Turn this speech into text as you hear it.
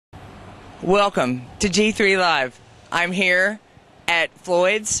Welcome to G3 Live. I'm here at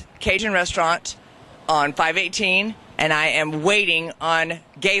Floyd's Cajun restaurant on 518, and I am waiting on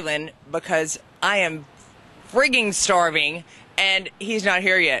Gayland because I am frigging starving, and he's not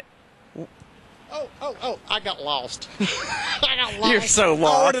here yet. Oh, I got lost. I got lost. You're so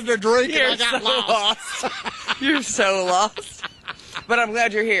lost. I ordered a drink and I got so lost. You're so lost. But I'm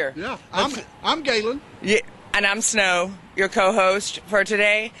glad you're here. Yeah, I'm Gayland. Yeah, and I'm Snow, your co-host for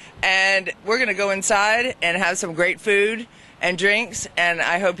today, and we're going to go inside and have some great food and drinks, and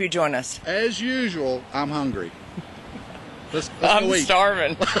I hope you join us. As usual, I'm hungry. Let's I'm go eat.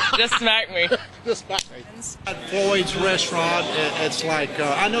 starving. Just smack me. Just smack me. At Floyd's restaurant, it's like,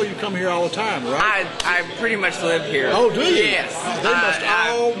 I know you come here all the time, right? I pretty much live here. Oh, do you? Yes. They must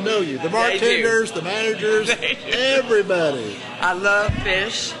all know you. The bartenders, the managers, everybody. I love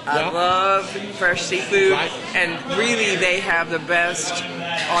fish. I love fresh seafood. Right. And really, they have the best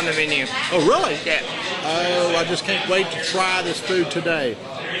on the menu. Oh, really? Yeah. Oh, I just can't wait to try this food today.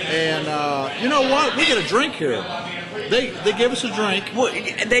 And you know what? We get a drink here. They give us a drink. Well,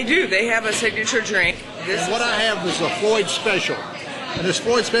 they do. They have a signature drink. And what I have is a Floyd special. And this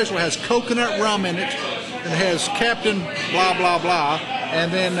Floyd special has coconut rum in it. And it has Captain blah, blah, blah.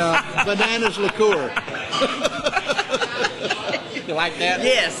 And then bananas liqueur. You like that?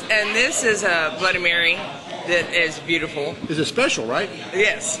 Yes. And this is a Bloody Mary that is beautiful. Is it special, right?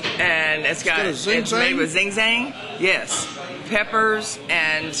 Yes. And it's made with zing zang. Yes. Peppers,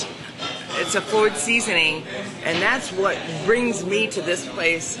 and it's a Floyd seasoning, and that's what brings me to this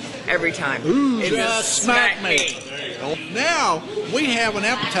place every time. Ooh, just smack me. Now, we have an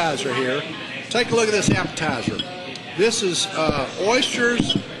appetizer here. Take a look at this appetizer. This is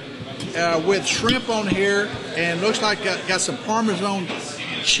oysters with shrimp on here, and looks like got some Parmesan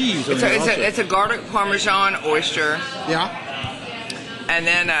cheese on it. It's a garlic Parmesan oyster. Yeah. And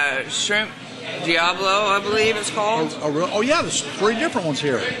then a shrimp Diablo, I believe it's called. Oh yeah, there's 3 different ones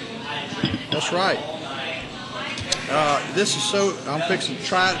here. That's right. This is so, I'm fixing to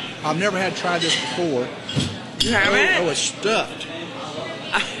try it. I've never tried this before. You haven't? Oh, it's stuffed.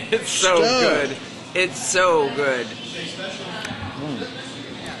 It's so good. It's so good.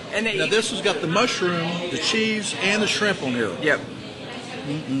 And now this has got the mushroom, the cheese, and the shrimp on here. Yep.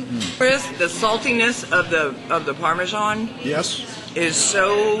 Chris, the saltiness of the Parmesan. Yes. Is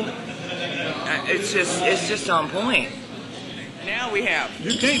so. It's just on point. Now we have.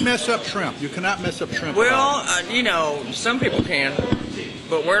 You can't mess up shrimp. You cannot mess up shrimp. Well, you know, some people can,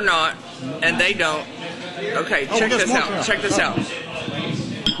 but we're not, and they don't. Okay, check this out. Shrimp. Check this out.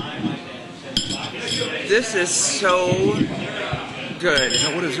 This is so good.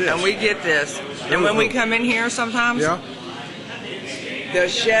 Now what is this? And we get this, and when we come in here sometimes, the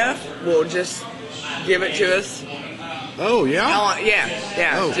chef will just give it to us. Oh yeah.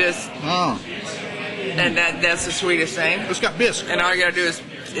 Yeah. Oh. Just. And that's the sweetest thing. It's got bisque. And all you gotta do is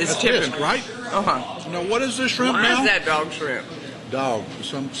tip bisque, him. right? Now what is this shrimp now? Why is that dog shrimp? Dog.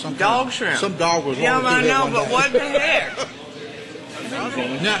 Some dog shrimp. Some dog was. Yeah, I know, but what the heck?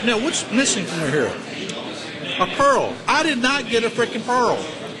 Now what's missing from here? A pearl. I did not get a freaking pearl.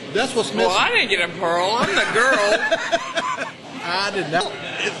 That's what's missing. Well, I didn't get a pearl. I'm the girl. I did not.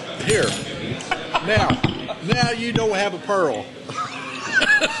 Here. Now you don't have a pearl.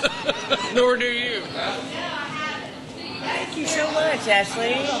 Nor do you. Thank you so much,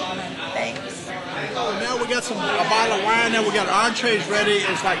 Ashley. Thanks. Oh, now we got a bottle of wine. Now we got entrees ready.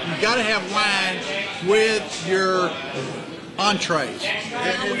 It's like you got to have wine with your entrees.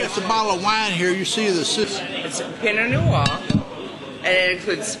 And we got some bottle of wine here. You see the system. It's Pinot Noir, and it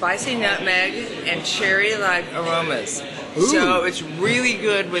includes spicy nutmeg and cherry-like aromas. Ooh. So it's really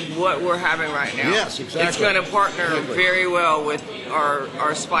good with what we're having right now. Yes, exactly. It's going to partner very well with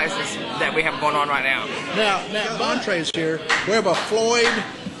our spices that we have going on right now. Now entrees here. We have a Floyd.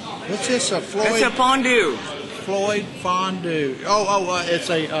 What's this? A Floyd? It's a fondue. Floyd fondue. It's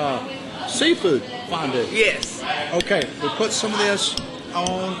a seafood fondue. Yes. Okay, we put some of this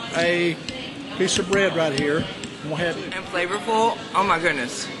on a piece of bread right here. We'll have it. And flavorful. Oh my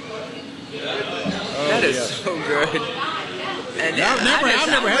goodness. That is so good. And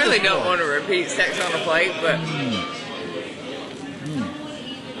I really don't want to repeat sex on a plate, but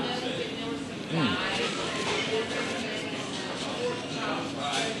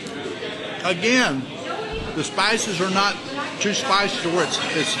again, the spices are not too spicy to where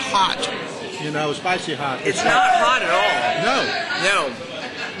it's hot. You know, spicy hot. It's not hot at all. No.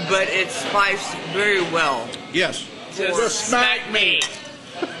 But it's spiced very well. Yes. Just smack me.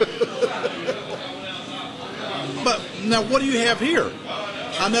 But now, what do you have here?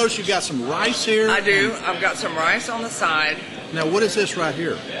 I notice you got some rice here. I do. I've got some rice on the side. Now, what is this right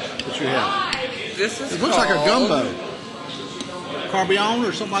here that you have? This is It looks like a called- gumbo. Carbion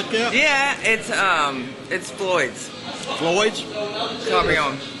or something like that? Yeah, it's Floyds. Floyd's?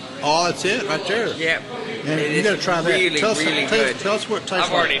 Carbion. Oh, that's it right there. Yep. And It you is got to try that. Really, tell us, really tell, good. Tell us what it tastes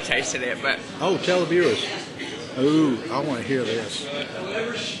I've like. already tasted it, but Oh, tell the viewers. Ooh, I want to hear this.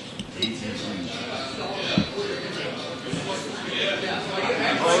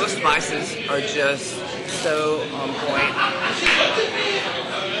 all the spices are just so on point.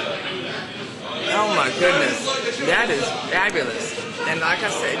 Oh my goodness, that is fabulous. And like I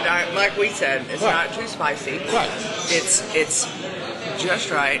said, like we said, it's Right. not too spicy. Right. It's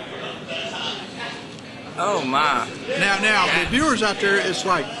just right. Oh my. Now, the viewers out there, it's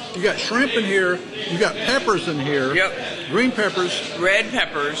like you got shrimp in here, you got peppers in here. Yep. Green peppers, Red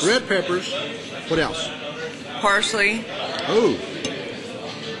peppers, red peppers. What else? parsley, Ooh.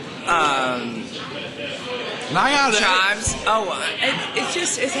 Now I got chives. Oh,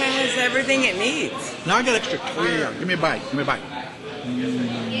 it has everything it needs. Now I got extra clear. Give me a bite. Give me a bite.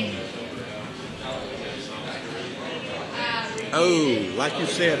 Oh, like you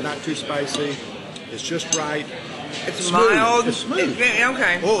said, not too spicy. It's just right. It's Smooth. mild. It's smooth.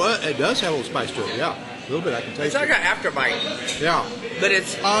 Okay. Oh, it does have a little spice to it. Yeah, a little bit. I can It's taste like it. an afterbite, Yeah. but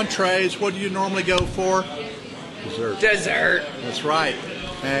it's Entrees. What do you normally go for? Dessert. dessert. That's right.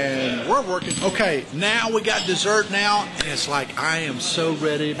 And we're working. Okay, now we got dessert now, and it's like I am so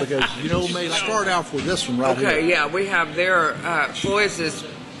ready because you know me. Let's start off with this one right here. Okay, yeah, we have their Floyd's is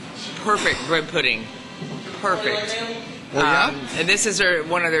perfect bread pudding. Perfect. Oh, yeah? And this is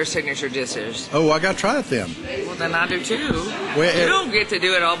one of their signature dishes. Oh, I got to try it then. Well, then I do too. Well, You don't get to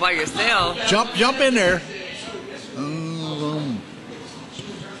do it all by yourself. Jump in there.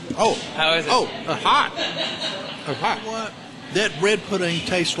 Oh. How is it? Oh, hot. Hot. What? That bread pudding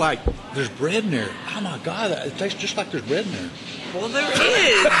tastes like there's bread in there. Oh my God, it tastes just like there's bread in there. Well, there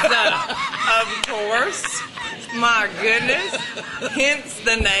is, of course. My goodness. Hence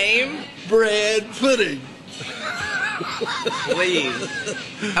the name. Bread pudding. Please.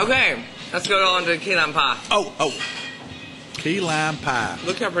 Okay, let's go on to key lime pie. Oh. Key lime pie.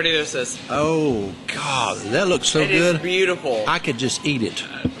 Look how pretty this is. Oh God, that looks so It is good. beautiful. I could just eat it.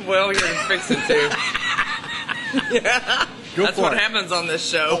 Well, you're fixing to. Yeah. Go That's for what it. happens on this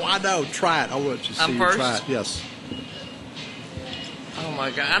show. Oh, I know. Try it. I want you to see I'm you first? try it. Yes. Oh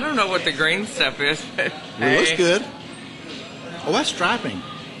my God, I don't know what the green stuff is. But It looks good. Oh, that's striping.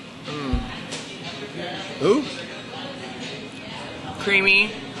 Ooh.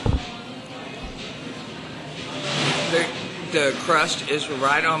 Creamy. The crust is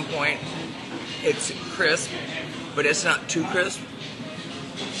right on point. It's crisp, but it's not too crisp.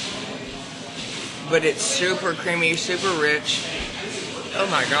 But it's super creamy, super rich. Oh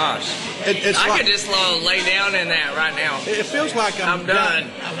my gosh. It's I like, could just lay down in that right now. It feels like I'm done.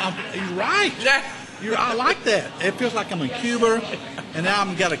 You're right. I like that. It feels like I'm in Cuba, and now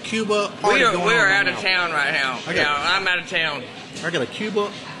I've got a Cuba party going on. We're in my out of mouth. town right now. Okay. Yeah, I'm out of town. I got a Cuba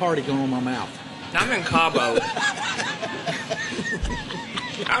party going on in my mouth. I'm in Cabo.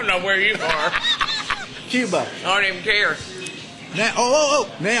 I don't know where you are. Cuba. I don't even care. Now,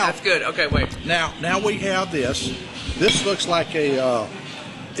 now. That's good. Okay, wait. Now we have this. This looks like a.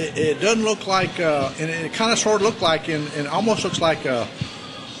 It doesn't look like, and it kind of sort of looked like, and almost looks like a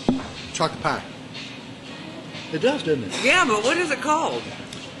chocolate pie. It does, doesn't it? Yeah, but what is it called?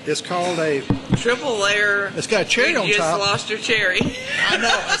 It's called a. Triple layer. It's got a cherry on You just top. lost your cherry. I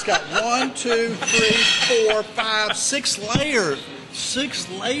know. It's got 1, 2, 3, 4, 5, 6 layers. 6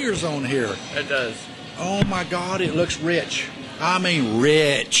 layers on here. It does. Oh my God! It looks rich. I mean,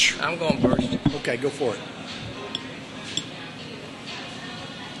 rich. I'm going first. Okay, go for it.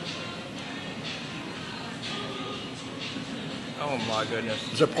 Oh my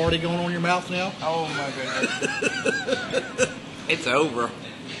goodness. Is there a party going on in your mouth now? Oh my goodness. It's over.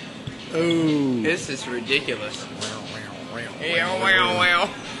 Ooh. This is ridiculous.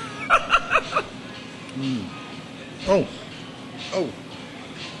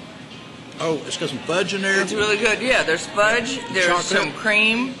 Oh, it's got some fudge in there. It's really good. Yeah, there's fudge, there's Chocolate. some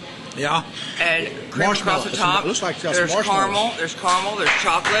cream, Yeah. and cream across the Marshmallow. top. It looks like it's got some There's marshmallows. caramel, there's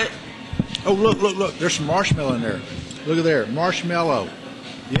chocolate. Oh, look. There's some marshmallow in there. Look at there. Marshmallow.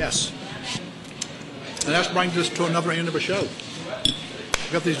 Yes. And that brings us to another end of a show.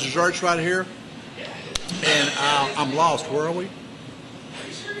 We got these desserts right here. And I'm lost. Where are we?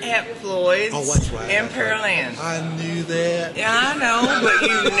 At Floyd's. Oh, that's right. In that's right. Pearland. I knew that. Yeah, I know, but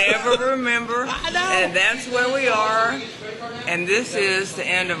you never remember. I know. And that's where we are. And this is the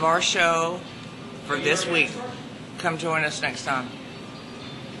end of our show for this week. Come join us next time.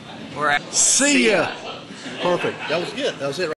 We're at. See ya. Perfect. That was good. That was it.